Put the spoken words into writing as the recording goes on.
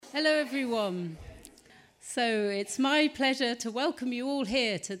Hello everyone. So it's my pleasure to welcome you all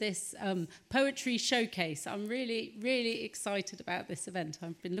here to this poetry showcase. I'm really, really excited about this event.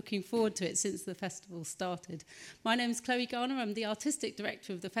 I've been looking forward to it since the festival started. My name is Chloe Garner. I'm the artistic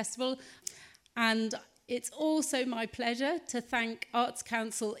director of the festival. And it's also my pleasure to thank Arts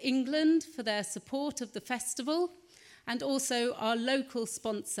Council England for their support of the festival and also our local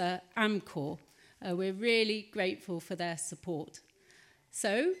sponsor, Amcor. We're really grateful for their support.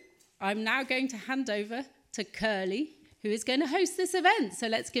 So I'm now going to hand over to Curly, who is going to host this event. So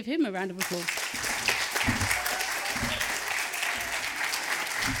let's give him a round of applause.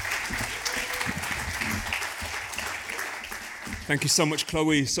 Thank you so much,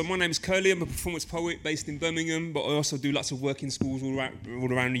 Chloe. So my name is Curly. I'm a performance poet based in Birmingham, but I also do lots of work in schools all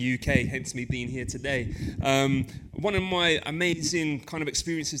around the UK, hence me being here today. One of my amazing kind of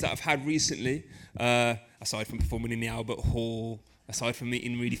experiences that I've had recently, aside from performing in the Albert Hall, aside from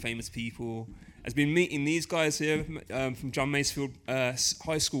meeting really famous people, has been meeting these guys here from John Masefield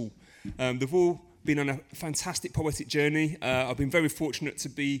High School. They've all been on a fantastic poetic journey. I've been very fortunate to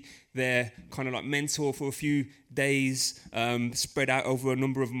be their kind of like mentor for a few days, spread out over a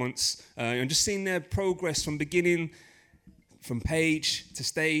number of months, and just seeing their progress from beginning, from page to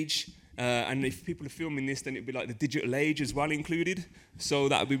stage. And if people are filming this, then it'd be like the digital age as well included. So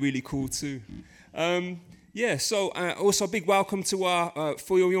that would be really cool too. So also a big welcome to our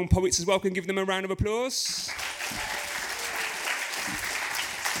Foyle young poets as well. Can give them a round of applause.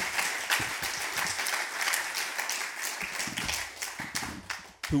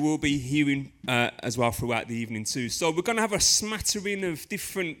 Who will be hearing as well throughout the evening too. So we're going to have a smattering of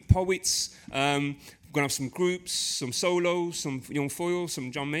different poets. We're going to have some groups, some solos, some young Foyle, some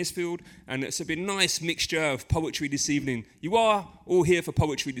John Masefield, and it's a bit nice mixture of poetry this evening. You are all here for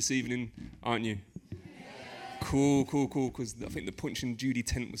poetry this evening, aren't you? Cool, because I think the Punch and Judy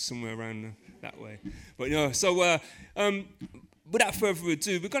tent was somewhere around that way. But without further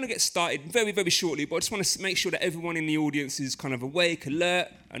ado, we're going to get started very, very shortly, but I just want to make sure that everyone in the audience is kind of awake, alert.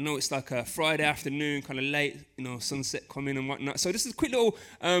 I know it's like a Friday afternoon, kind of late, sunset coming and whatnot. So this is a quick little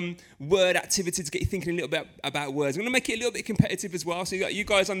word activity to get you thinking a little bit about words. I'm going to make it a little bit competitive as well. So you got you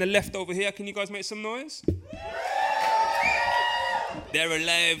guys on the left over here. Can you guys make some noise? They're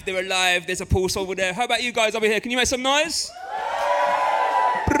alive. There's a pulse over there. How about you guys over here? Can you make some noise?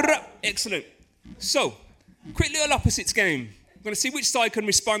 Excellent. So, quick little opposites game. We're going to see which side can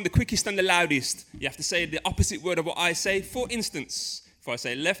respond the quickest and the loudest. You have to say the opposite word of what I say. For instance, if I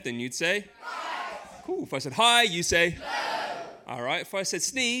say left, then you'd say? Right. Cool. If I said hi, you say? No. All right. If I said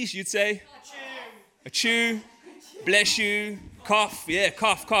sneeze, you'd say? Achoo. Bless you. Cough. Yeah,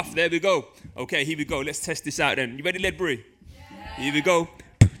 cough. There we go. Okay, here we go. Let's test this out then. You ready, Ledbury? Yeah. Here we go.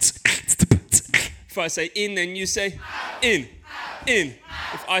 If I say in, then you say? Out. In.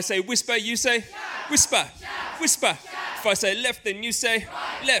 If I say whisper, you say? Whisper. If I say left, then you say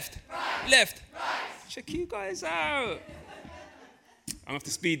left. Check you guys out. I'm going to have to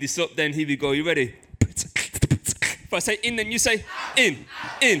speed this up then. Here we go. You ready? If I say in, then you say in.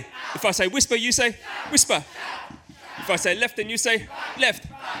 If I say whisper, you say whisper. If I say left, then you say left.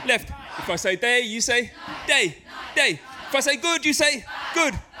 If I say day, you say day. If I say good, you say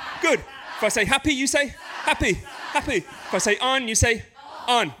good. If I say happy, you say happy. If I say on, you say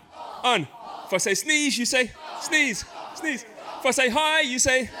on. If I say sneeze, you say sneeze. If I say hi, you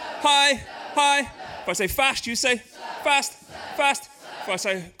say hi. If I say fast, you say fast. If I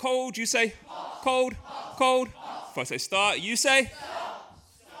say cold, you say cold. If I say start, you say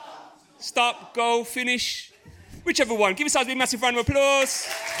stop, go, finish. Whichever one. Give yourselves a massive round of applause.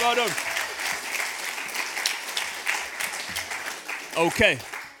 Well done. Okay.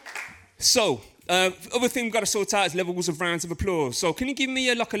 So, other thing we've got to sort out is levels of rounds of applause. So can you give me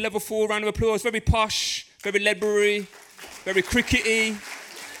a level 4 round of applause? Very posh, very Ledbury, very crickety,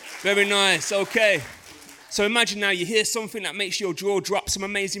 very nice. Okay. So imagine now you hear something that makes your jaw drop, some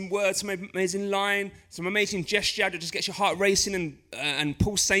amazing words, some amazing line, some amazing gesture that just gets your heart racing and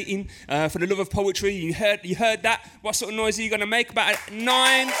pulsating for the love of poetry. You heard that? What sort of noise are you going to make? About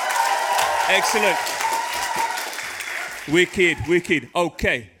 9? Excellent. Wicked.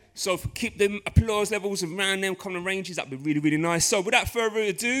 Okay. So keep the applause levels around them kind of ranges. That'd be really, really nice. So without further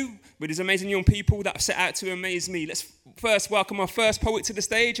ado, with these amazing young people that have set out to amaze me, let's first welcome our first poet to the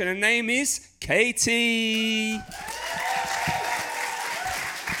stage, and her name is Katie.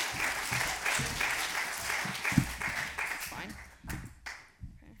 Fine.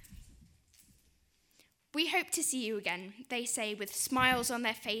 We hope to see you again, they say with smiles on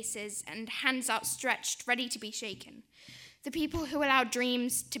their faces and hands outstretched, ready to be shaken. The people who allow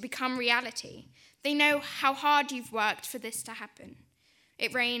dreams to become reality. They know how hard you've worked for this to happen.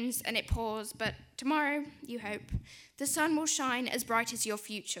 It rains and it pours, but tomorrow, you hope, the sun will shine as bright as your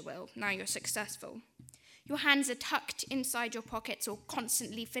future will, now you're successful. Your hands are tucked inside your pockets or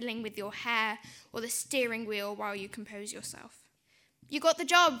constantly fiddling with your hair or the steering wheel while you compose yourself. You got the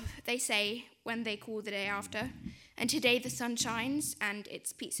job, they say when they call the day after, and today the sun shines and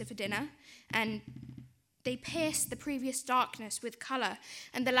it's pizza for dinner, and they pierce the previous darkness with colour,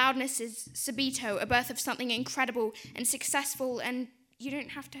 and the loudness is subito, a birth of something incredible and successful, and you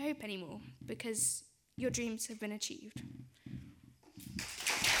don't have to hope anymore because your dreams have been achieved.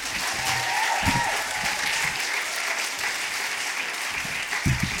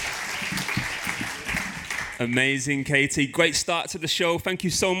 Amazing, Katie. Great start to the show. Thank you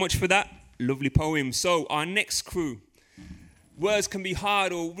so much for that. Lovely poem. So, our next crew. Words can be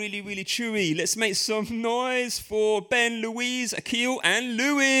hard or really, really chewy. Let's make some noise for Ben, Louise, Akil, and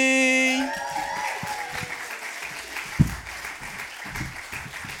Louis.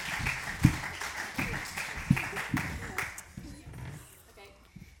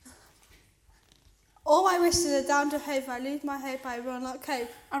 All my wishes are down to hope. I lose my hope, I will not cope.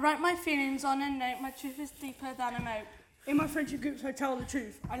 I write my feelings on a note, my truth is deeper than a moat. In my friendship groups I tell the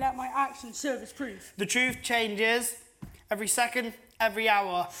truth. I let my actions serve as proof. The truth changes every second, every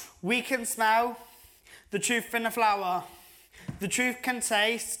hour. We can smell the truth in a flower. The truth can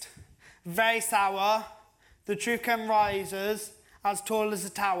taste very sour. The truth can rise as tall as a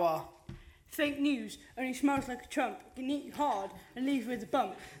tower. Fake news only smells like a chump. It can eat you hard and leave you with a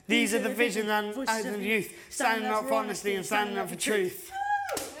bump. These are the vision and voices of youth, standing up for honesty and standing up for truth.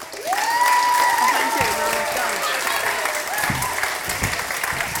 Thank you. Now it's done.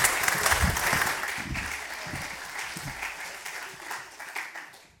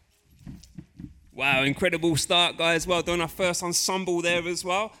 Wow, incredible start, guys. Well done. Our first ensemble there as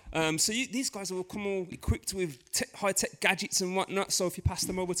well. These guys will come all equipped with high-tech gadgets and whatnot. So if you pass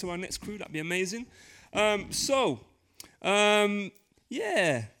them over to our next crew, that'd be amazing. With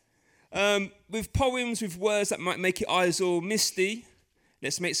poems with words that might make your eyes all misty,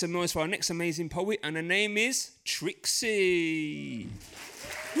 let's make some noise for our next amazing poet, and her name is Trixie.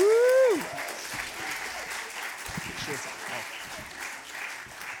 Woo!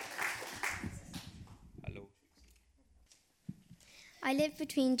 I live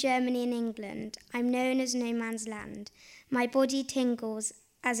between Germany and England. I'm known as no man's land. My body tingles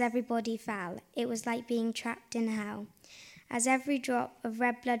as everybody fell. It was like being trapped in hell. As every drop of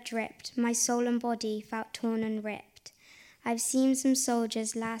red blood dripped, my soul and body felt torn and ripped. I've seen some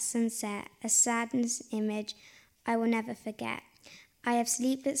soldiers last sunset, a sadness image I will never forget. I have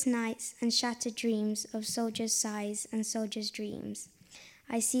sleepless nights and shattered dreams of soldiers' sighs and soldiers' dreams.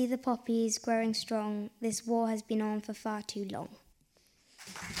 I see the poppies growing strong. This war has been on for far too long.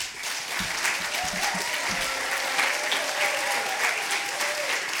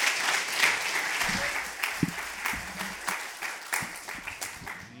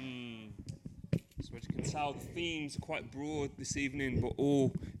 So as you can tell, the themes are quite broad this evening, but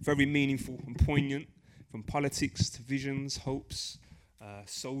all very meaningful and poignant, from politics to visions, hopes,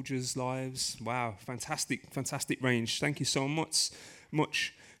 soldiers' lives. Wow, fantastic range. Thank you so much.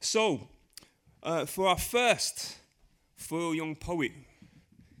 So, for our first Foyle young poet,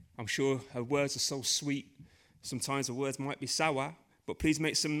 I'm sure her words are so sweet. Sometimes the words might be sour, but please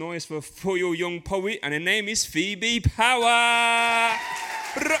make some noise for a Foyle young poet, and her name is Phoebe Power. I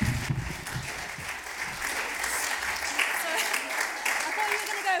thought you were going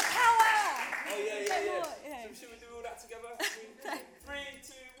to go power. Oh, yeah. So should we do all that together? 3,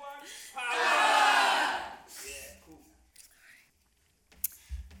 2, 1, power! Yeah, cool.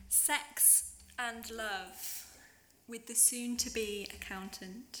 Sex and love with the soon-to-be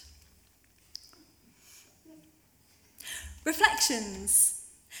accountant. Reflections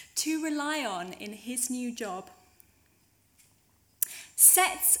to rely on in his new job.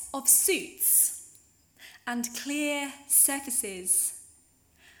 Sets of suits and clear surfaces.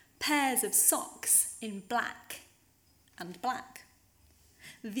 Pairs of socks in black and black.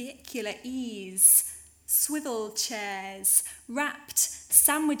 Vehicular ease. Swivel chairs. Wrapped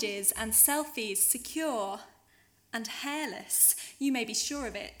sandwiches and selfies secure and hairless, you may be sure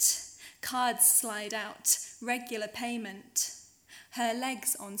of it. Cards slide out, regular payment. Her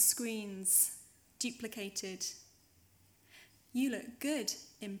legs on screens, duplicated. You look good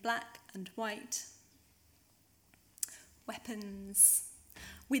in black and white. Weapons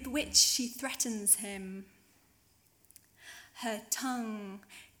with which she threatens him. Her tongue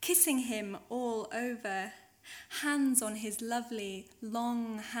kissing him all over. Hands on his lovely,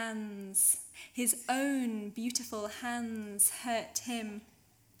 long hands. His own beautiful hands hurt him.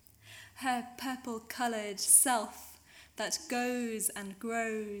 Her purple-coloured self that goes and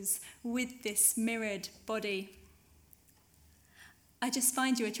grows with this mirrored body. I just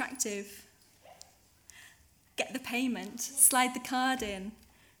find you attractive. Get the payment, slide the card in,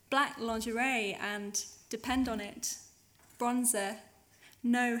 black lingerie and depend on it, bronzer,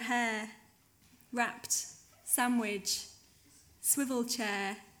 no hair, wrapped, sandwich, swivel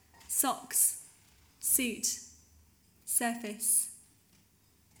chair, socks, suit, surface.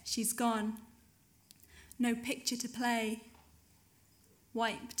 She's gone. No picture to play.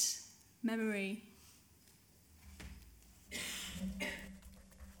 Wiped memory.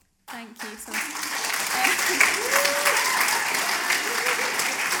 Thank you so much.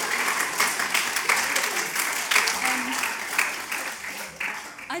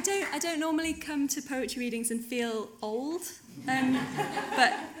 I don't normally come to poetry readings and feel old,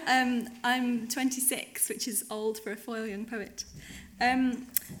 but I'm 26, which is old for a Foyle young poet.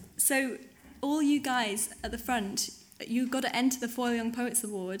 So all you guys at the front, you've got to enter the Foyle Young Poets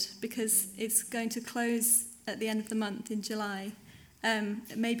Award because it's going to close at the end of the month in July.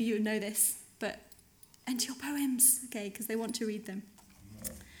 Maybe you know this, but enter your poems, okay, because they want to read them.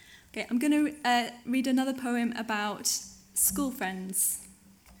 Okay, I'm going to read another poem about school friends.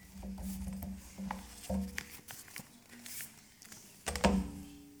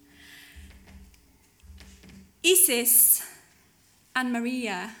 Isis and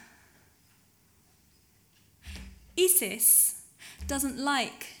Maria. Isis doesn't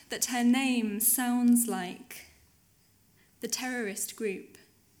like that her name sounds like the terrorist group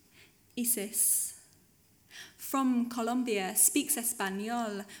ISIS. From Colombia, speaks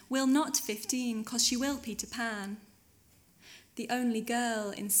Espanol, will not 15, 'cause she will Peter Pan. The only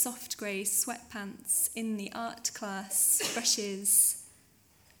girl in soft grey sweatpants in the art class brushes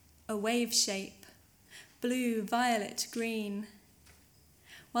a wave shape, blue, violet, green,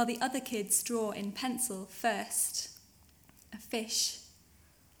 while the other kids draw in pencil first a fish,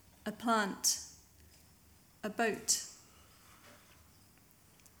 a plant, a boat.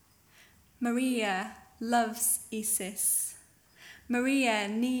 Maria loves Isis. Maria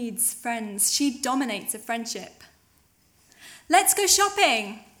needs friends. She dominates a friendship. Let's go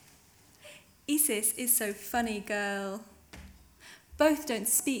shopping. Isis is so funny, girl. Both don't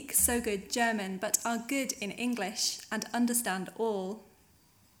speak so good German, but are good in English and understand all.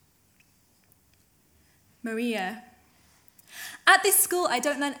 Maria. At this school, I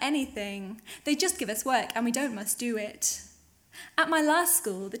don't learn anything. They just give us work and we don't must do it. At my last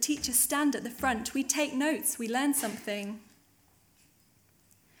school, the teachers stand at the front. We take notes, we learn something.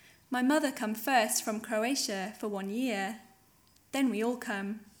 My mother come first from Croatia for 1 year. Then we all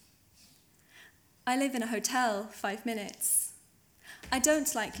come. I live in a hotel 5 minutes. I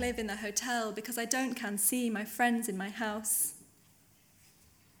don't like live in a hotel because I don't can see my friends in my house.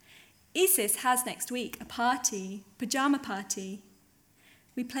 Isis has next week a party, pyjama party.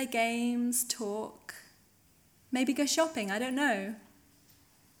 We play games, talk, maybe go shopping, I don't know.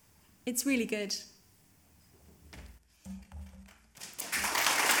 It's really good.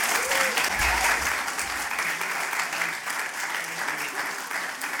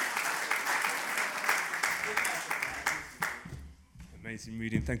 Amazing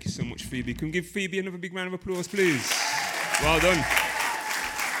reading. Thank you so much, Phoebe. Can we give Phoebe another big round of applause, please? Well done.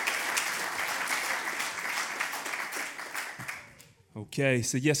 Okay,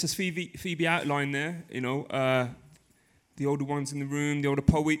 so yes, as Phoebe outlined there, the older ones in the room, the older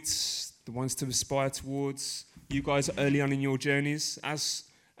poets, the ones to aspire towards. You guys are early on in your journeys. As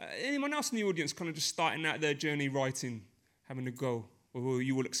anyone else in the audience kind of just starting out their journey writing, having a go, or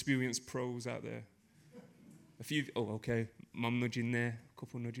you will experience pros out there? A few, oh, okay, mum nudging there, a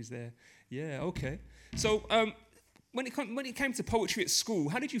couple nudges there. Yeah, okay. So when it came to poetry at school,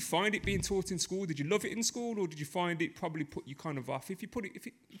 how did you find it being taught in school? Did you love it in school, or did you find it probably put you kind of off? If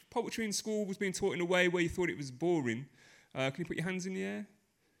poetry in school was being taught in a way where you thought it was boring, can you put your hands in the air?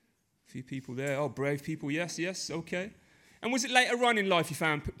 A few people there. Oh, brave people. Yes, okay. And was it later on in life you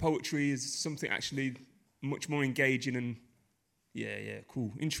found poetry as something actually much more engaging and yeah,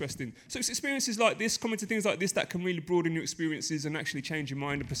 cool, interesting. So it's experiences like this, coming to things like this, that can really broaden your experiences and actually change your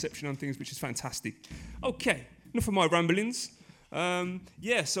mind and perception on things, which is fantastic. Okay, enough of my ramblings.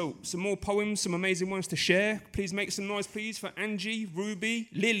 So some more poems, some amazing ones to share. Please make some noise, please, for Angie, Ruby,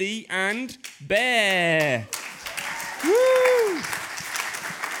 Lily, and Bear. Woo!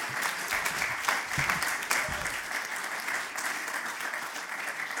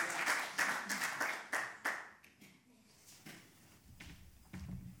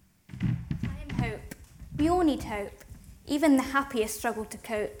 We all need hope. Even the happiest struggle to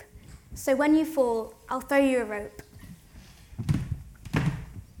cope. So when you fall, I'll throw you a rope.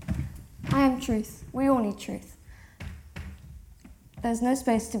 I am truth. We all need truth. There's no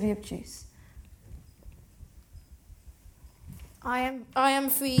space to be obtuse. I am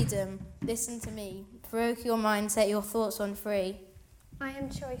freedom. Listen to me. Provoke your mind, set your thoughts on free. I am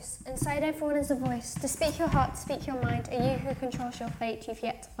choice. Inside everyone is a voice. To speak your heart, to speak your mind, are you who controls your fate you've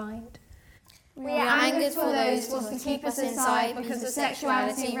yet to find. We are angered for those who want to keep us inside because of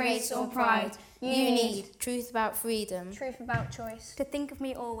sexuality, race or pride. You need truth about freedom. Truth about choice. To think of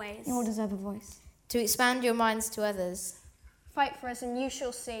me always. You all deserve a voice. To expand your minds to others. Fight for us and you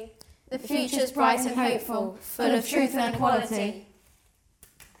shall see. The future's bright and hopeful, full of truth and equality.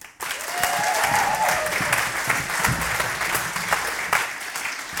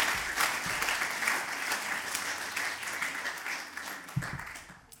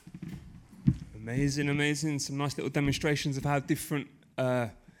 Amazing, amazing. Some nice little demonstrations of how different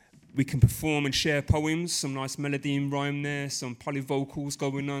we can perform and share poems. Some nice melody and rhyme there, some polyvocals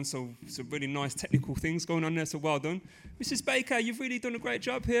going on, so some really nice technical things going on there, so well done. Mrs. Baker, you've really done a great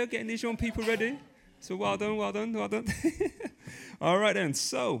job here getting these young people ready. So well done, well done, well done. All right then,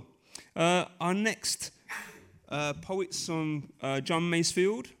 so our next poet's from John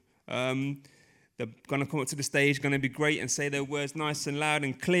Masefield. They're going to come up to the stage, going to be great and say their words nice and loud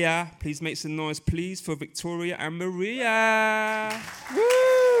and clear. Please make some noise, please, for Victoria and Maria.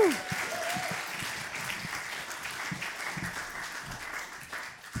 Woo!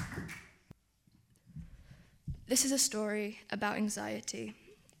 This is a story about anxiety,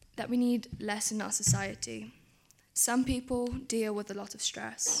 that we need less in our society. Some people deal with a lot of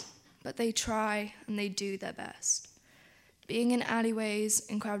stress, but they try and they do their best. Being in alleyways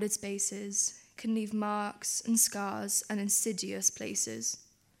and crowded spaces can leave marks and scars and insidious places.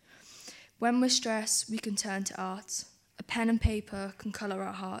 When we're stressed, we can turn to art. A pen and paper can colour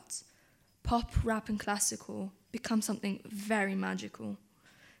our hearts. Pop, rap and classical become something very magical.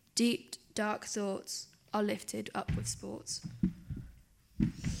 Deep, dark thoughts are lifted up with sports.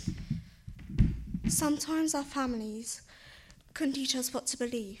 Sometimes our families can teach us what to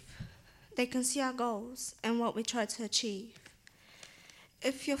believe. They can see our goals and what we try to achieve.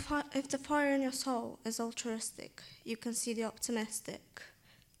 If the fire in your soul is altruistic, you can see the optimistic.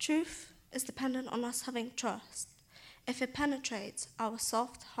 Truth is dependent on us having trust. If it penetrates our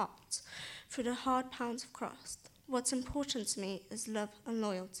soft heart through the hard pounds of crust, what's important to me is love and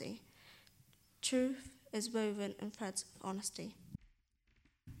loyalty. Truth is woven in threads of honesty.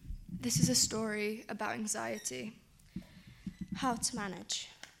 This is a story about anxiety. How to manage,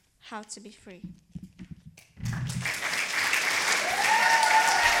 how to be free.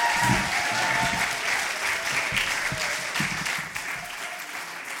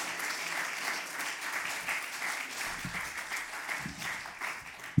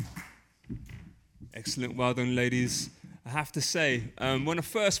 Excellent, well done, ladies. I have to say, when I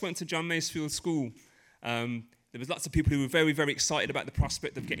first went to John Masefield School, there was lots of people who were very, very excited about the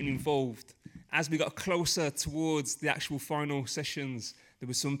prospect of getting involved. As we got closer towards the actual final sessions, there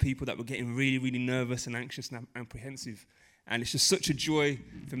were some people that were getting really, really nervous and anxious and apprehensive. And it's just such a joy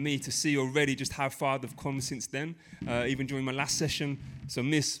for me to see already just how far they've come since then, even during my last session. So,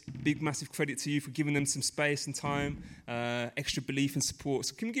 Miss, big, massive credit to you for giving them some space and time, extra belief and support.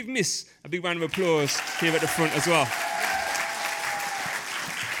 So can we give Miss a big round of applause here at the front as well?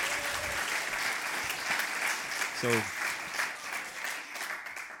 So,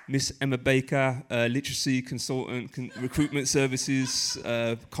 Miss Emma Baker, literacy consultant, recruitment services,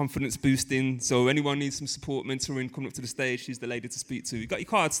 confidence boosting. So anyone needs some support, mentoring, come up to the stage. She's the lady to speak to. You got your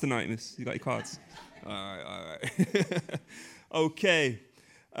cards tonight, Miss? You got your cards? All right. Okay.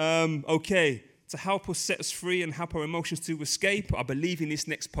 To help us set us free and help our emotions to escape, I believe in this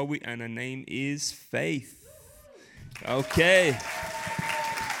next poet, and her name is Faith. Okay.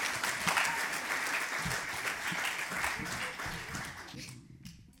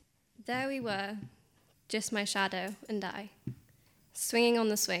 There we were, just my shadow and I, swinging on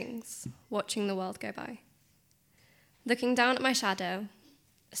the swings, watching the world go by. Looking down at my shadow,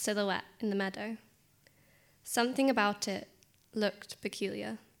 a silhouette in the meadow. Something about it looked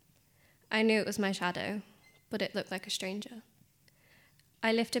peculiar. I knew it was my shadow, but it looked like a stranger.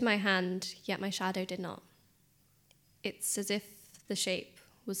 I lifted my hand, yet my shadow did not. It's as if the shape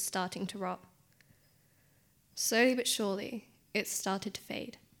was starting to rot. Slowly but surely, it started to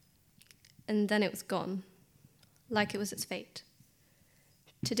fade. And then it was gone, like it was its fate,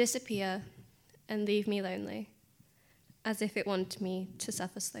 to disappear and leave me lonely, as if it wanted me to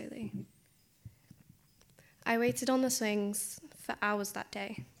suffer slowly. I waited on the swings for hours that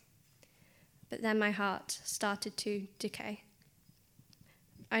day, but then my heart started to decay.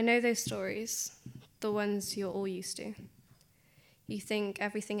 I know those stories, the ones you're all used to. You think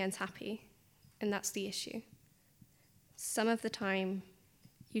everything ends happy, and that's the issue. some of the time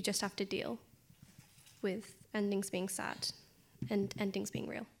you just have to deal with endings being sad and endings being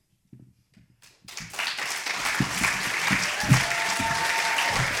real.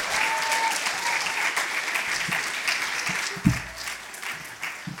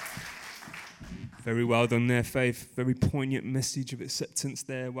 Very well done there, Faith. Very poignant message of acceptance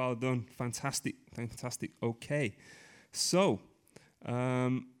there. Well done. Fantastic. Fantastic. Okay. So our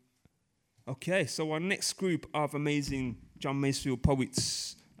next group of amazing John Masefield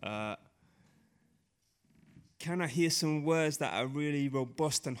poets. Can I hear some words that are really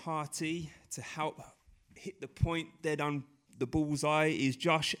robust and hearty to help hit the point dead on the bullseye? Is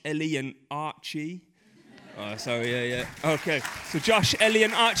Josh, Ellie and Archie. Yeah. Okay, so Josh, Ellie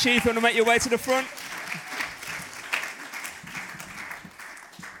and Archie, if you want to make your way to the front.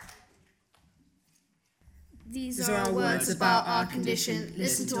 These are our words about our condition.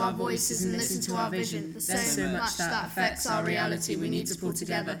 Listen to our voices and listen to our vision. There's so much that affects our reality. We need to pull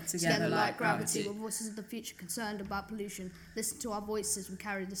together like gravity. We're voices of the future concerned about pollution. Listen to our voices, we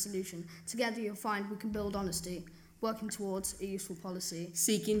carry the solution. Together you'll find we can build honesty, working towards a useful policy.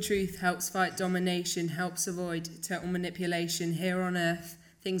 Seeking truth helps fight domination, helps avoid total manipulation. Here on Earth,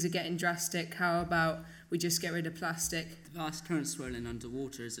 things are getting drastic. How about we just get rid of plastic? The vast current swirling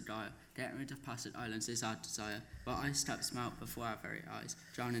underwater is a dire. Getting rid of plastic islands is our desire, but ice caps melt before our very eyes.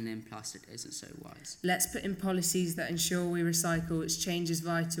 Drowning in plastic isn't so wise. Let's put in policies that ensure we recycle. Its change is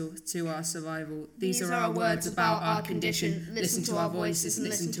vital to our survival. These are our words about our condition. Listen to our voices and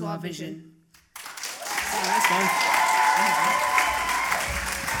listen to our vision.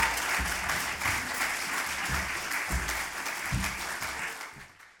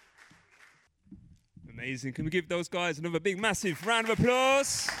 Amazing. Can we give those guys another big, massive round of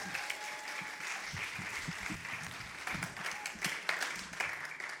applause?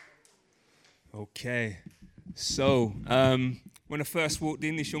 Okay. So, when I first walked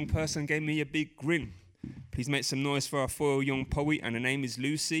in, this young person gave me a big grin. Please make some noise for our Foyle young poet, and her name is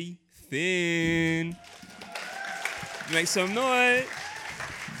Lucy Finn. Make some noise.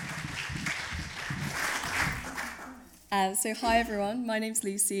 So hi everyone, my name's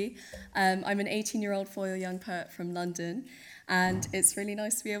Lucy. I'm an 18-year-old Foyle young poet from London, and it's really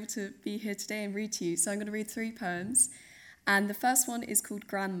nice to be able to be here today and read to you. So I'm going to read 3 poems, and the first one is called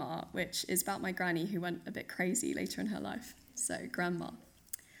Grandma, which is about my granny who went a bit crazy later in her life. So Grandma.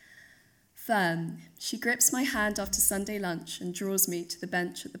 Firm, she grips my hand after Sunday lunch and draws me to the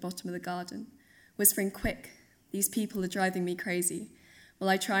bench at the bottom of the garden, whispering, "Quick, these people are driving me crazy," while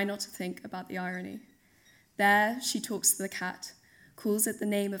I try not to think about the irony. There, she talks to the cat, calls it the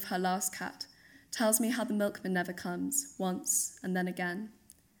name of her last cat, tells me how the milkman never comes, once and then again.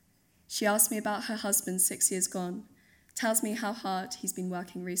 She asks me about her husband 6 years gone, tells me how hard he's been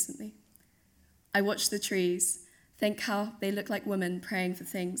working recently. I watch the trees, think how they look like women praying for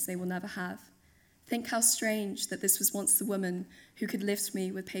things they will never have. Think how strange that this was once the woman who could lift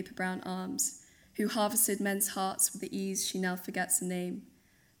me with paper brown arms, who harvested men's hearts with the ease she now forgets a name.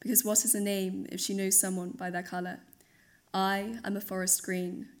 Because what is a name if she knows someone by their colour? I am a forest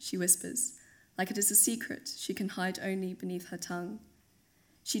green, she whispers, like it is a secret she can hide only beneath her tongue.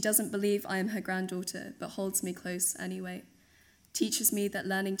 She doesn't believe I am her granddaughter, but holds me close anyway. Teaches me that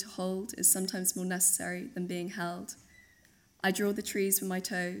learning to hold is sometimes more necessary than being held. I draw the trees with my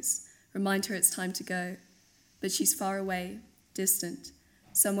toes, remind her it's time to go, but she's far away, distant,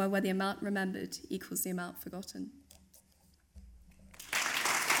 somewhere where the amount remembered equals the amount forgotten.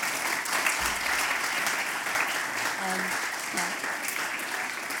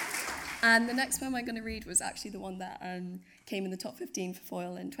 And the next poem I'm going to read was actually the one that came in the top 15 for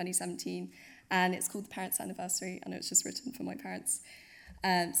Foyle in 2017, and it's called The Parents' Anniversary, and it was just written for my parents.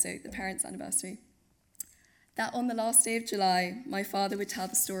 So, The Parents' Anniversary. That on the last day of July, my father would tell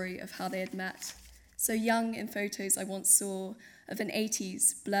the story of how they had met. So young in photos I once saw of an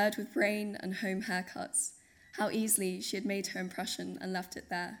 80s, blurred with brain and home haircuts, how easily she had made her impression and left it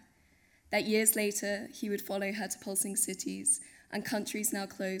there. That years later, he would follow her to pulsing cities and countries now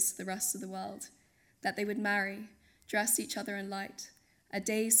closed to the rest of the world. That they would marry, dress each other in light, a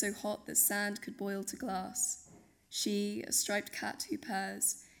day so hot that sand could boil to glass. She, a striped cat who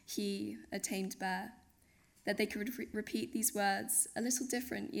purrs, he, a tamed bear. That they could repeat these words, a little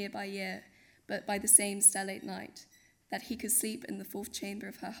different year by year, but by the same stellate night. That he could sleep in the 4th chamber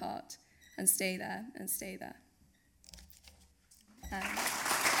of her heart and stay there and stay there.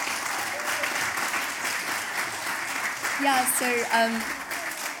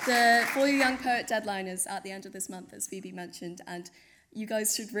 The Foyle Young Poet deadline is at the end of this month, as Phoebe mentioned, and you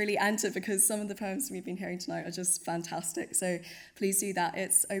guys should really enter because some of the poems we've been hearing tonight are just fantastic. So please do that.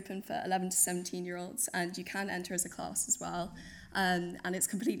 It's open for 11 to 17-year-olds, and you can enter as a class as well. And it's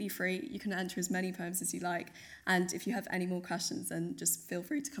completely free. You can enter as many poems as you like. And if you have any more questions, then just feel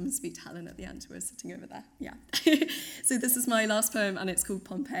free to come and speak to Helen at the end, who is sitting over there. Yeah. So this is my last poem, and it's called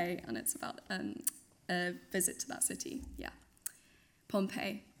Pompeii, and it's about a visit to that city. Yeah.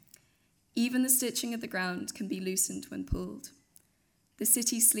 Pompeii. Even the stitching of the ground can be loosened when pulled. The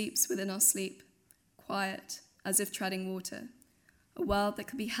city sleeps within our sleep, quiet, as if treading water, a world that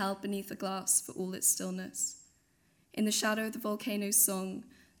could be held beneath a glass for all its stillness. In the shadow of the volcano's song,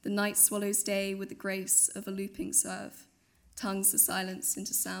 the night swallows day with the grace of a looping surf, tongues the silence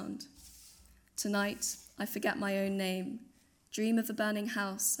into sound. Tonight, I forget my own name, dream of a burning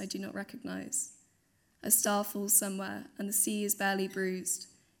house I do not recognize. A star falls somewhere, and the sea is barely bruised,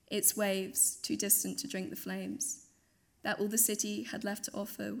 its waves too distant to drink the flames. That all the city had left to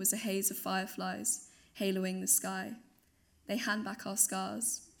offer was a haze of fireflies haloing the sky. They hand back our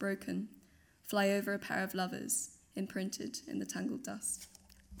scars, broken, fly over a pair of lovers, imprinted in the tangled dust.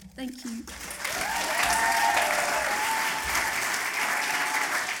 Thank you.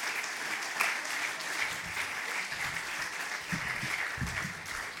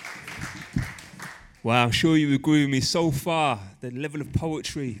 Wow, I'm sure you agree with me so far. The level of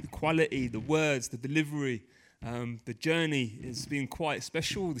poetry, the quality, the words, the delivery, the journey has been quite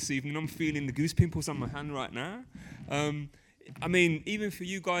special this evening. I'm feeling the goose pimples on my hand right now. I mean, even for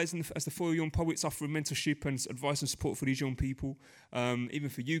you guys as the Foyle Young Poets offering mentorship and advice and support for these young people, even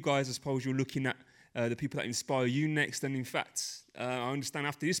for you guys, I suppose you're looking at the people that inspire you next. And in fact, I understand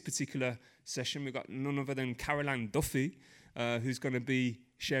after this particular session, we've got none other than Caroline Duffy, who's going to be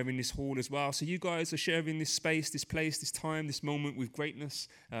sharing this hall as well. So you guys are sharing this space, this place, this time, this moment with greatness.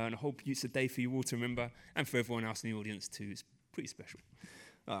 And I hope it's a day for you all to remember, and for everyone else in the audience too. It's pretty special.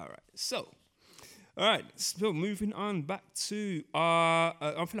 All right, so moving on back to, I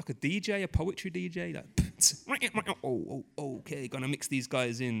feel like a DJ, a poetry DJ. Like, okay, gonna mix these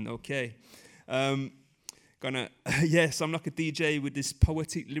guys in, okay. Yes, I'm like a DJ with this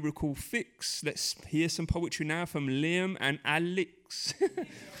poetic lyrical fix. Let's hear some poetry now from Liam and Alex.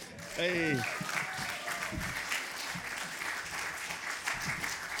 Hey.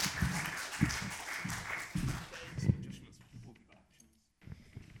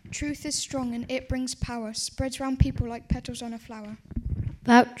 Truth is strong and it brings power, spreads round people like petals on a flower.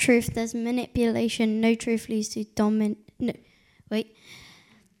 Without truth, there's manipulation. No truth leads to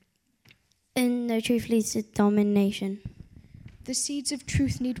no truth leads to domination. The seeds of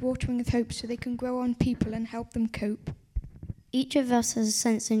truth need watering with hope so they can grow on people and help them cope. Each of us has a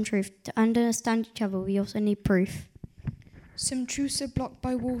sense in truth. To understand each other, we also need proof. Some truths are blocked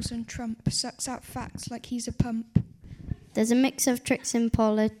by walls and Trump sucks out facts like he's a pump. There's a mix of tricks in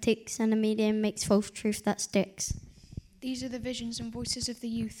politics, and the media makes false truth that sticks. These are the visions and voices of the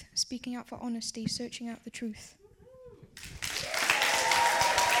youth, speaking out for honesty, searching out the truth.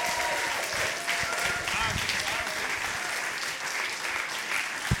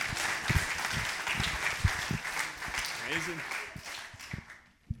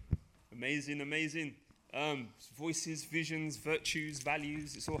 Amazing. Voices, visions, virtues,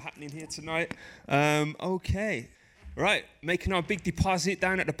 values, it's all happening here tonight. Okay. Right, making our big deposit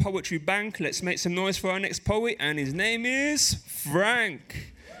down at the Poetry Bank. Let's make some noise for our next poet, and his name is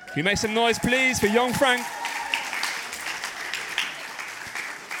Frank. Can you make some noise, please, for young Frank?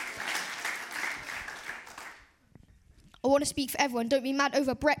 I want to speak for everyone. Don't be mad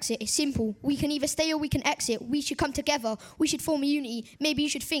over Brexit. It's simple. We can either stay or we can exit. We should come together. We should form a unity. Maybe you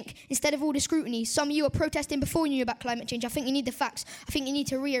should think, instead of all the scrutiny, some of you are protesting before you knew about climate change. I think you need the facts. I think you need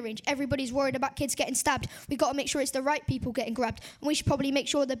to rearrange. Everybody's worried about kids getting stabbed. We've got to make sure it's the right people getting grabbed. And we should probably make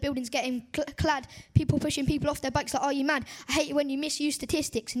sure the building's getting clad. People pushing people off their bikes like, are you mad? I hate it when you misuse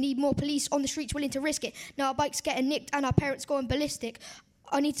statistics. Need more police on the streets willing to risk it. Now our bikes getting nicked and our parents going ballistic.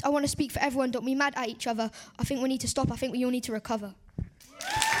 I want to speak for everyone. Don't be mad at each other. I think we need to stop. I think we all need to recover.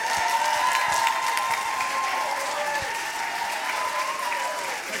 Take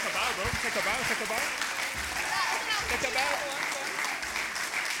a bow, bro. Take a bow.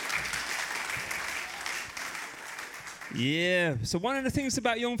 Yeah. So one of the things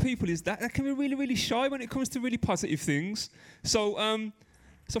about young people is that they can be really, really shy when it comes to really positive things. So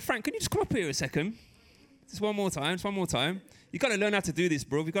Frank, can you just come up here a second? Just one more time. You got to learn how to do this,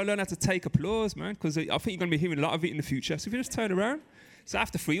 bro. You got to learn how to take applause, man, because I think you're going to be hearing a lot of it in the future. So if you just turn around. So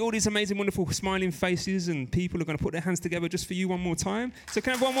after three, all these amazing, wonderful, smiling faces and people are going to put their hands together just for you one more time. So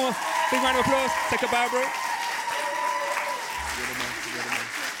can I have one more big round of applause? Take a bow, bro.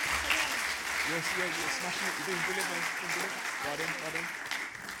 You're smashing it. You're doing brilliant, man. You're doing brilliant. Well done, well done.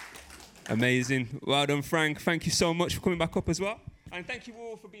 Amazing. Well done, Frank. Thank you so much for coming back up as well. And thank you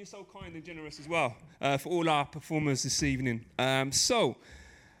all for being so kind and generous as well, for all our performers this evening. So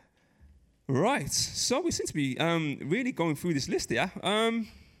we seem to be really going through this list here.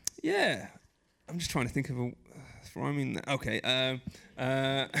 Yeah. I'm just trying to think of a rhyming. Okay.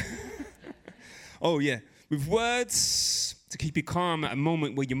 Oh, yeah. With words to keep you calm at a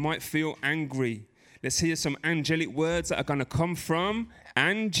moment where you might feel angry. Let's hear some angelic words that are going to come from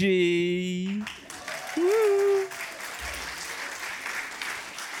Angie. Woo.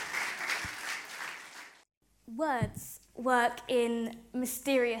 Words work in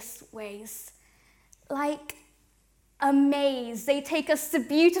mysterious ways. Like a maze, they take us to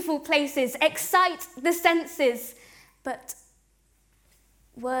beautiful places, excite the senses. But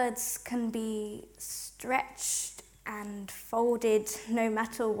words can be stretched and folded no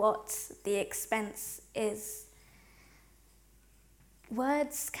matter what the expense is.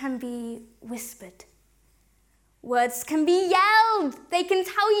 Words can be whispered. Words can be yelled. They can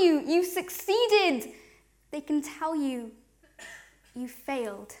tell you you succeeded. They can tell you you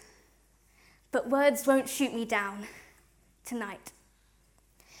failed. But words won't shoot me down tonight.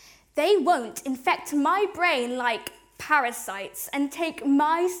 They won't infect my brain like parasites and take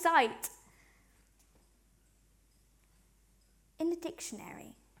my sight. In the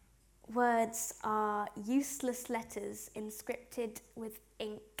dictionary, words are useless letters inscripted with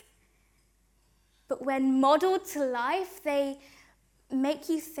ink. But when modelled to life, they make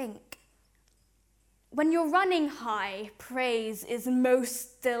you think. When you're running high, praise is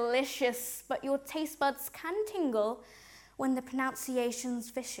most delicious, but your taste buds can tingle when the pronunciation's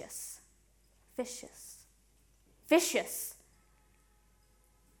vicious. Vicious. Vicious.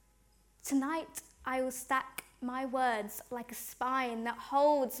 Tonight, I will stack my words like a spine that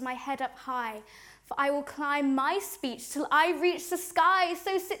holds my head up high, for I will climb my speech till I reach the sky,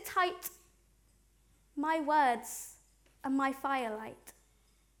 so sit tight. My words are my firelight.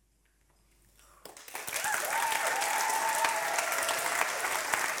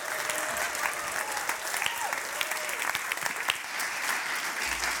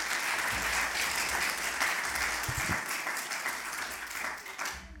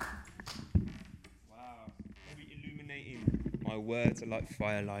 My words are like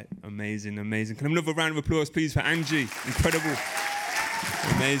firelight. Amazing, amazing. Can I have another round of applause, please, for Angie? Incredible.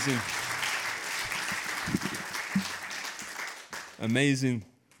 Amazing. Amazing.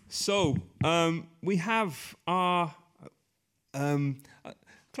 So, we have our...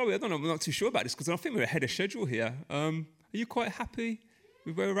 Chloe, I don't know, I'm not too sure about this because I think we're ahead of schedule here. Are you quite happy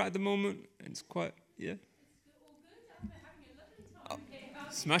with where we're at the moment? It's quite, yeah?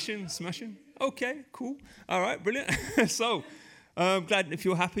 Smashing. Okay, cool. All right, brilliant. So, I'm glad if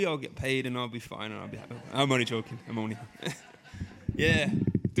you're happy, I'll get paid and I'll be fine and I'll be happy. I'm only joking. Yeah,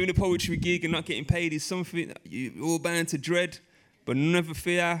 doing a poetry gig and not getting paid is something that you're all bound to dread, but never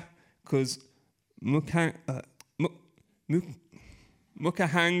fear, because Mukahang,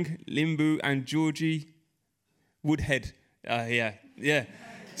 Limbu, and Georgie Woodhead. Yeah.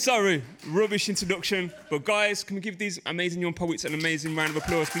 Sorry, rubbish introduction. But guys, can we give these amazing young poets an amazing round of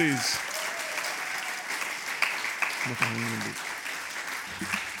applause, please?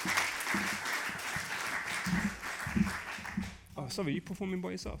 Oh, sorry, you performing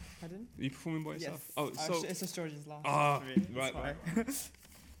by yourself? Pardon? Are you performing by yourself? Yes. Oh, so it's just George's last. Right.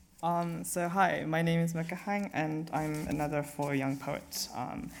 So hi, my name is Mukahang, and I'm another Foyle young poet.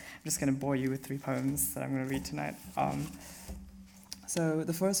 I'm just going to bore you with 3 poems that I'm going to read tonight. So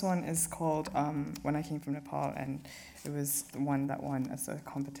the first one is called When I Came from Nepal, and it was the one that won as a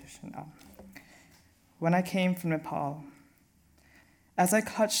competition. When I came from Nepal, as I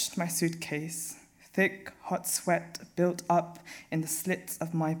clutched my suitcase, thick, hot sweat built up in the slits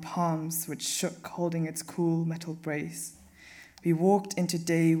of my palms, which shook, holding its cool metal brace. We walked into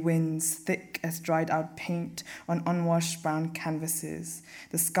day winds thick as dried-out paint on unwashed brown canvases.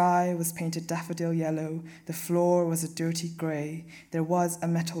 The sky was painted daffodil yellow. The floor was a dirty grey. There was a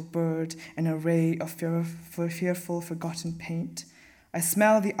metal bird, an array of fearful, forgotten paint. I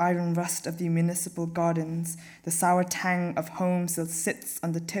smell the iron rust of the municipal gardens. The sour tang of home still sits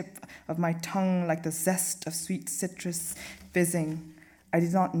on the tip of my tongue like the zest of sweet citrus fizzing. I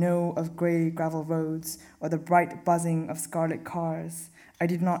did not know of grey gravel roads or the bright buzzing of scarlet cars. I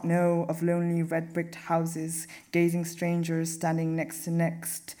did not know of lonely red-bricked houses, gazing strangers standing next to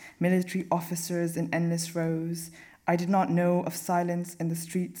next, military officers in endless rows. I did not know of silence in the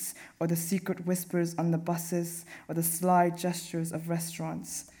streets or the secret whispers on the buses or the sly gestures of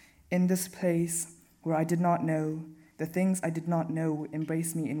restaurants. In this place where I did not know, The things I did not know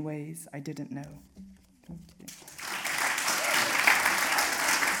embrace me in ways I didn't know. Thank you.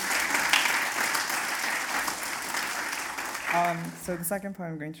 So the second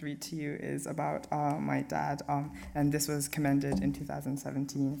poem I'm going to read to you is about my dad, and this was commended in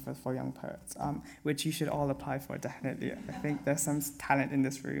 2017 for young poets, which you should all apply for, definitely. I think there's some talent in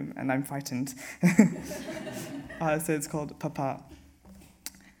this room, and I'm frightened. So it's called Papa.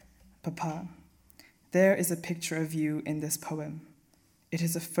 Papa, there is a picture of you in this poem. It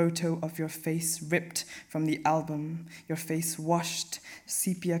is a photo of your face ripped from the album, your face washed,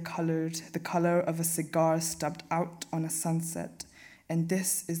 sepia-colored, the color of a cigar stubbed out on a sunset. And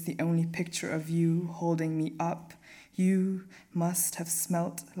this is the only picture of you holding me up. You must have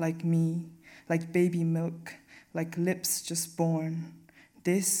smelt like me, like baby milk, like lips just born.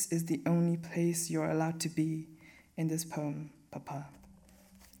 This is the only place you're allowed to be in this poem, Papa.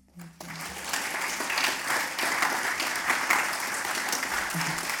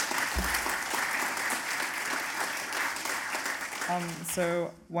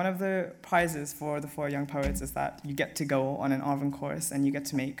 So one of the prizes for the 4 young poets is that you get to go on an Arvin course and you get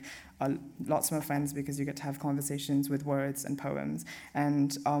to make lots more friends because you get to have conversations with words and poems.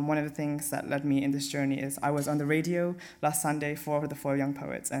 And one of the things that led me in this journey is I was on the radio last Sunday for the 4 young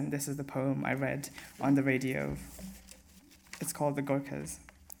poets, and this is the poem I read on the radio. It's called The Gorkhas.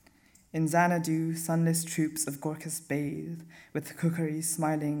 In Xanadu, sunless troops of Gorkhas bathe, with kukris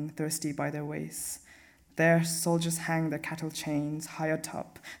smiling, thirsty by their waists. There, soldiers hang their cattle chains high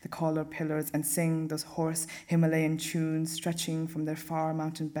atop the collar pillars and sing those hoarse Himalayan tunes stretching from their far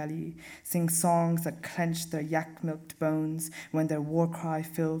mountain belly, sing songs that clench their yak-milked bones when their war cry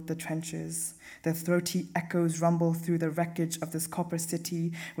filled the trenches. Their throaty echoes rumble through the wreckage of this copper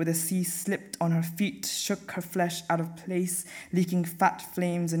city where the sea slipped on her feet, shook her flesh out of place, leaking fat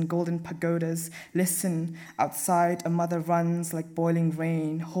flames and golden pagodas. Listen, outside a mother runs like boiling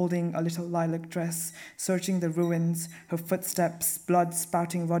rain, holding a little lilac dress, searching the ruins, her footsteps, blood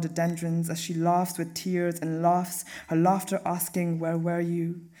spouting rhododendrons as she laughs with tears and laughs, her laughter asking, where were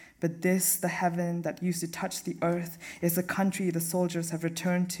you? But this, the heaven that used to touch the earth, is the country the soldiers have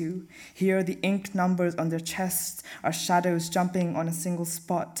returned to. Here, the ink numbers on their chests are shadows jumping on a single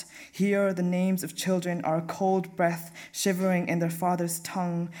spot. Here, the names of children are a cold breath shivering in their father's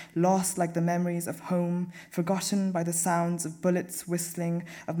tongue, lost like the memories of home, forgotten by the sounds of bullets whistling,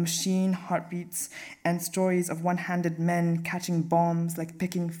 of machine heartbeats, and stories of one-handed men catching bombs like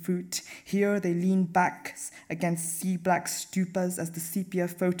picking fruit. Here, they lean back against sea-black stupas as the sepia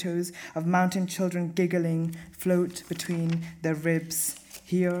photos of mountain children giggling float between their ribs.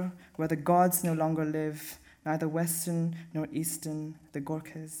 Here, where the gods no longer live, neither Western nor Eastern, the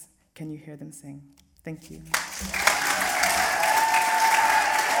Gorkhas, can you hear them sing? Thank you.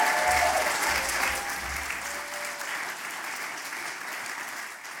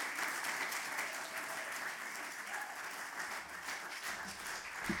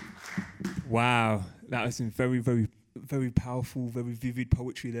 Wow, that was some very, very, very powerful, very vivid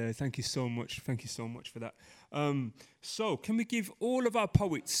poetry there. Thank you so much. Thank you so much for that. So, can we give all of our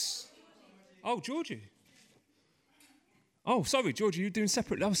poets... Oh, Georgie. Oh, sorry, Georgie, you're doing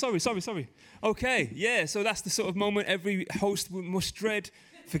separate. Oh, sorry. Okay, yeah, so that's the sort of moment every host must dread,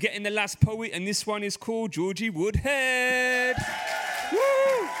 forgetting the last poet, and this one is called Georgie Woodhead.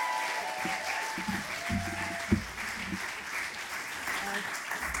 Woo!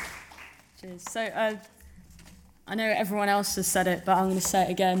 Cheers. So, I know everyone else has said it, but I'm going to say it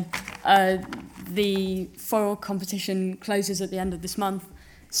again. The Foyle competition closes at the end of this month,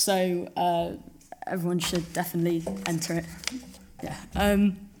 so everyone should definitely enter it. Yeah.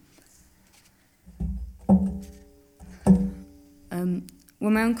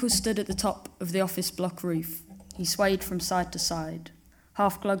 When my uncle stood at the top of the office block roof, he swayed from side to side,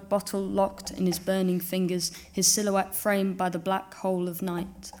 half-glugged bottle locked in his burning fingers, his silhouette framed by the black hole of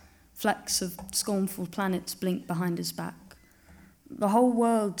night. Flecks of scornful planets blinked behind his back. The whole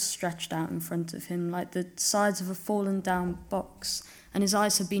world stretched out in front of him like the sides of a fallen-down box, and his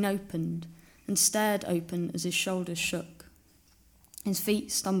eyes had been opened and stared open as his shoulders shook. His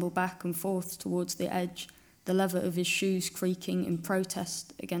feet stumbled back and forth towards the edge, the leather of his shoes creaking in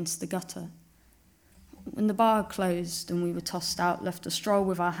protest against the gutter. When the bar closed and we were tossed out, left to stroll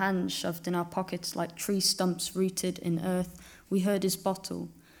with our hands shoved in our pockets like tree stumps rooted in earth, we heard his bottle,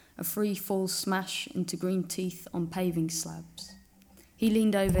 a free fall smash into green teeth on paving slabs. He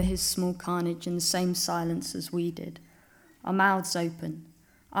leaned over his small carnage in the same silence as we did, our mouths open,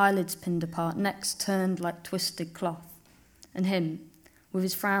 eyelids pinned apart, necks turned like twisted cloth, and him, with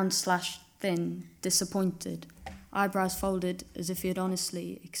his frown slashed thin, disappointed, eyebrows folded as if he had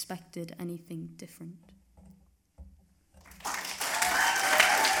honestly expected anything different.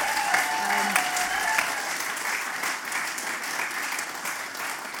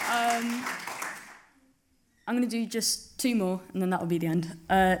 I'm going to do just 2 more, and then that'll be the end.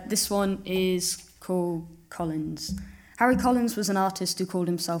 This one is called Collins. Harry Collins was an artist who called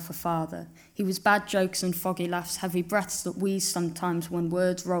himself a father. He was bad jokes and foggy laughs, heavy breaths that wheezed sometimes when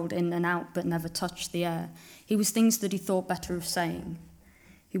words rolled in and out but never touched the air. He was things that he thought better of saying.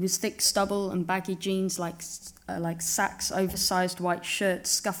 He was thick stubble and baggy jeans like sacks, oversized white shirts,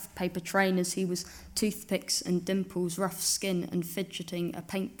 scuffed paper trainers. He was toothpicks and dimples, rough skin and fidgeting, a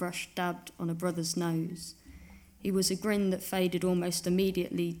paintbrush dabbed on a brother's nose. He was a grin that faded almost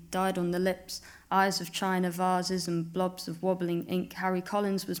immediately, died on the lips, eyes of china vases and blobs of wobbling ink. Harry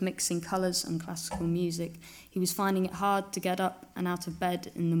Collins was mixing colours and classical music. He was finding it hard to get up and out of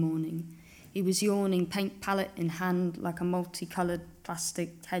bed in the morning. He was yawning, paint palette in hand, like a multicoloured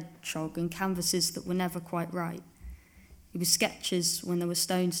plastic hedgehog, and canvases that were never quite right. He was sketches when there were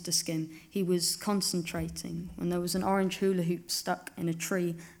stones to skim. He was concentrating when there was an orange hula hoop stuck in a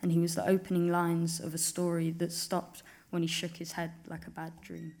tree, and he was the opening lines of a story that stopped when he shook his head like a bad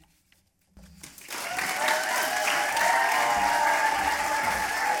dream.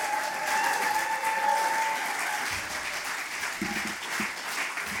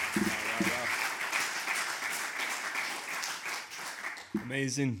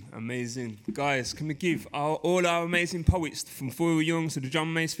 Amazing, amazing. Guys, can we give all our amazing poets, from Foyle Young to the John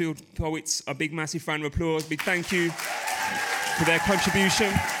Masefield poets, a big, massive round of applause. Big thank you for their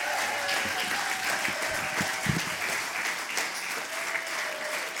contribution.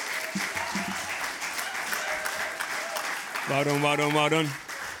 Well done, well done, well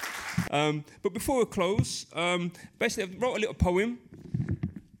done. But before we close, basically I wrote a little poem.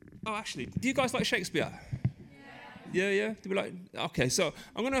 Oh, actually, do you guys like Shakespeare? Yeah. Do we like? Okay, so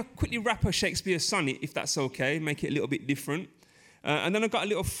I'm going to quickly wrap a Shakespeare sonnet, if that's okay, make it a little bit different. And then I've got a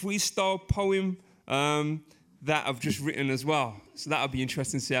little freestyle poem that I've just written as well. So that'll be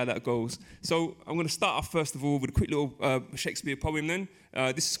interesting to see how that goes. So I'm going to start off, first of all, with a quick little Shakespeare poem then.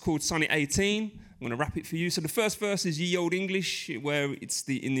 This is called Sonnet 18. I'm going to wrap it for you. So the first verse is Ye Olde English, where it's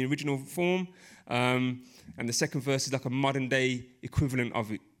in the original form. And the second verse is like a modern-day equivalent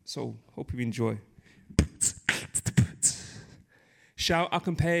of it. So hope you enjoy. Shall I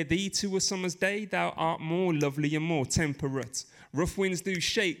compare thee to a summer's day? Thou art more lovely and more temperate. Rough winds do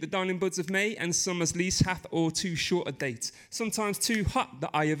shake the darling buds of May, and summer's lease hath all too short a date. Sometimes too hot the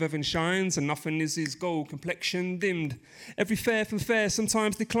eye of heaven shines, and often is his gold complexion dimmed. Every fair from fair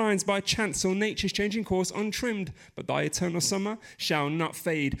sometimes declines by chance, or nature's changing course untrimmed. But thy eternal summer shall not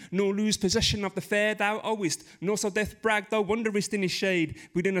fade, nor lose possession of the fair thou owest, nor so death brag thou wanderest in his shade.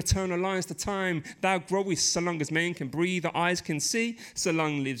 Within eternal lines to time thou growest, so long as men can breathe, the eyes can see. So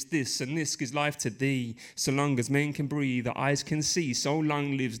long lives this, and this gives life to thee. So long as men can breathe, the eyes can see. So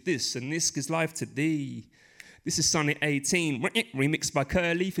long lives this, and this gives life to thee. This is Sonnet 18, remixed by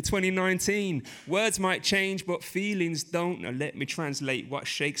Curly for 2019. Words might change, but feelings don't. Now let me translate what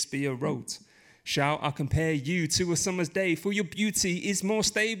Shakespeare wrote. Shall I compare you to a summer's day? For your beauty is more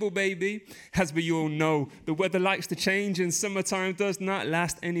stable, baby. As we all know, the weather likes to change, and summertime does not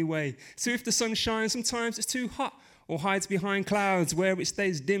last anyway. So if the sun shines, sometimes it's too hot, or hides behind clouds where it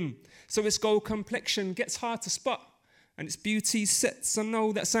stays dim. So its gold complexion gets hard to spot, and its beauty sets. I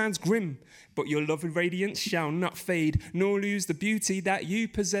know that sounds grim, but your lovely radiance shall not fade, nor lose the beauty that you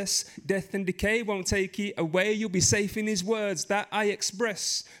possess. Death and decay won't take it away. You'll be safe in his words that I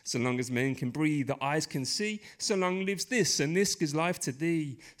express. So long as men can breathe, the eyes can see. So long lives this, and this gives life to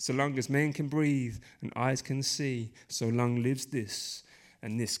thee. So long as men can breathe, and eyes can see. So long lives this,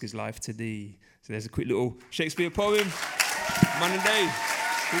 and this gives life to thee. So there's a quick little Shakespeare poem. Modern day.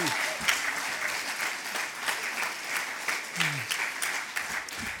 Ooh.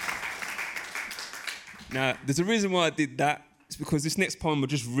 Now, there's a reason why I did that. It's because this next poem I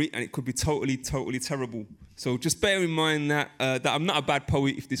just read, and it could be totally, totally terrible. So just bear in mind that I'm not a bad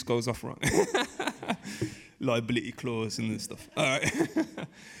poet if this goes off right. Liability clause and stuff. All right.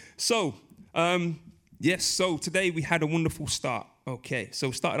 So today we had a wonderful start. Okay, so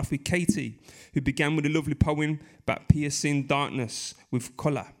we started off with Katie, who began with a lovely poem about piercing darkness with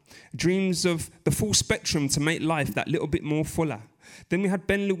colour. Dreams of the full spectrum to make life that little bit more fuller. Then we had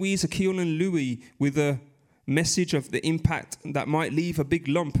Ben, Louise, Akil and Louis with a message of the impact that might leave a big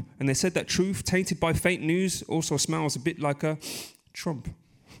lump. And they said that truth tainted by fake news also smells a bit like a Trump.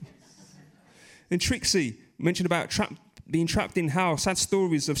 And Trixie mentioned about being trapped in hell, sad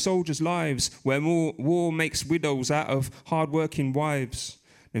stories of soldiers' lives where war makes widows out of hard-working wives.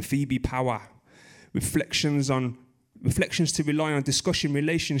 And Phoebe Power, reflections to rely on discussing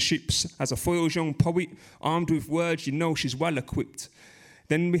relationships. As a Foyle's young poet, armed with words, you know she's well equipped.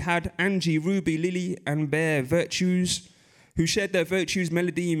 Then we had Angie, Ruby, Lily and Bear, virtues who shared their virtues,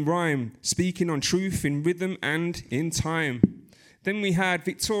 melody and rhyme, speaking on truth in rhythm and in time. Then we had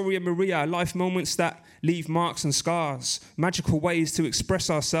Victoria Maria, life moments that leave marks and scars, magical ways to express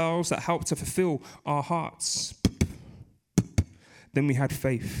ourselves that help to fulfill our hearts. Then we had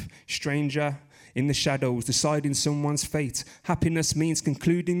Faith, stranger in the shadows, deciding someone's fate. Happiness means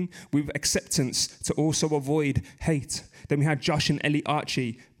concluding with acceptance to also avoid hate. Then we had Josh and Ellie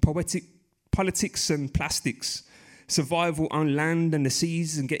Archie, politics and plastics, survival on land and the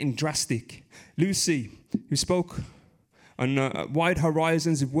seas and getting drastic. Lucy, who spoke on wide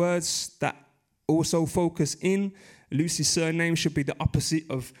horizons with words that also focus in. Lucy's surname should be the opposite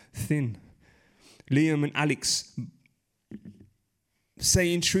of thin. Liam and Alex,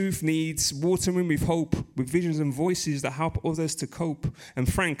 saying truth needs watering with hope, with visions and voices that help others to cope.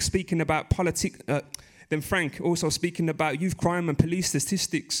 And Frank speaking about politics. Then Frank also speaking about youth crime and police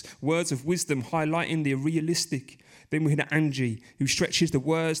statistics, words of wisdom highlighting the realistic. Then we had Angie, who stretches the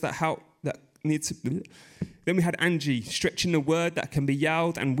words that help, that need to. Then we had Angie stretching the word that can be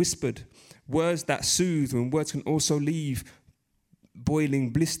yelled and whispered, words that soothe when words can also leave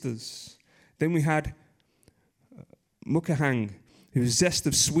boiling blisters. Then we had Mukahang, whose zest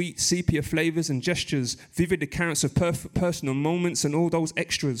of sweet sepia flavours and gestures, vivid accounts of personal moments and all those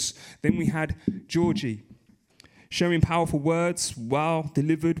extras. Then we had Georgie, sharing powerful words while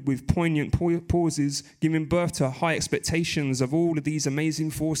delivered with poignant pauses, giving birth to high expectations of all of these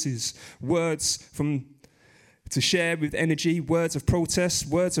amazing forces. Words to share with energy, words of protest,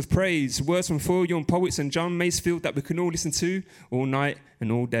 words of praise, words from Foyle young poets and John Masefield that we can all listen to all night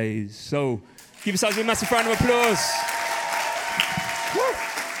and all days. So give yourselves a massive round of applause. Woo.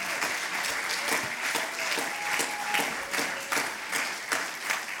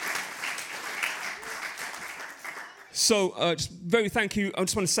 So, just very thank you. I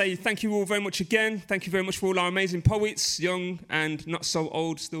just want to say thank you all very much again. Thank you very much for all our amazing poets, young and not so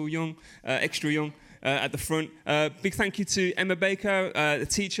old, still young, extra young. At the front. Big thank you to Emma Baker, the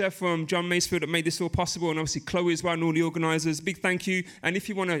teacher from John Masefield that made this all possible, and obviously Chloe as well and all the organisers. Big thank you. And if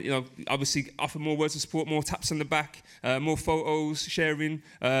you want to, obviously offer more words of support, more taps on the back, more photos, sharing,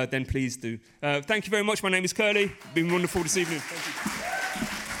 then please do. Thank you very much. My name is Curly. Been wonderful this evening. Thank you.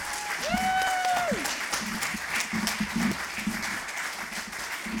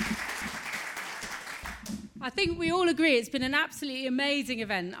 I think we all agree it's been an absolutely amazing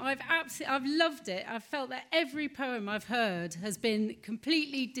event. I've loved it. I've felt that every poem I've heard has been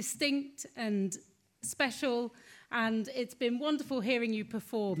completely distinct and special, and it's been wonderful hearing you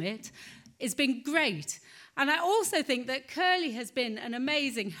perform it. It's been great. And I also think that Curly has been an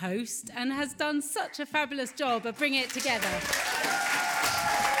amazing host and has done such a fabulous job of bringing it together.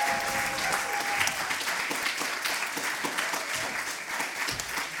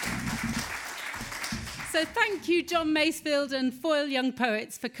 So thank you, John Masefield and Foyle Young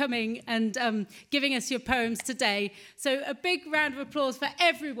Poets, for coming and giving us your poems today. So a big round of applause for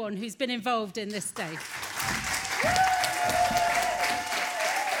everyone who's been involved in this day.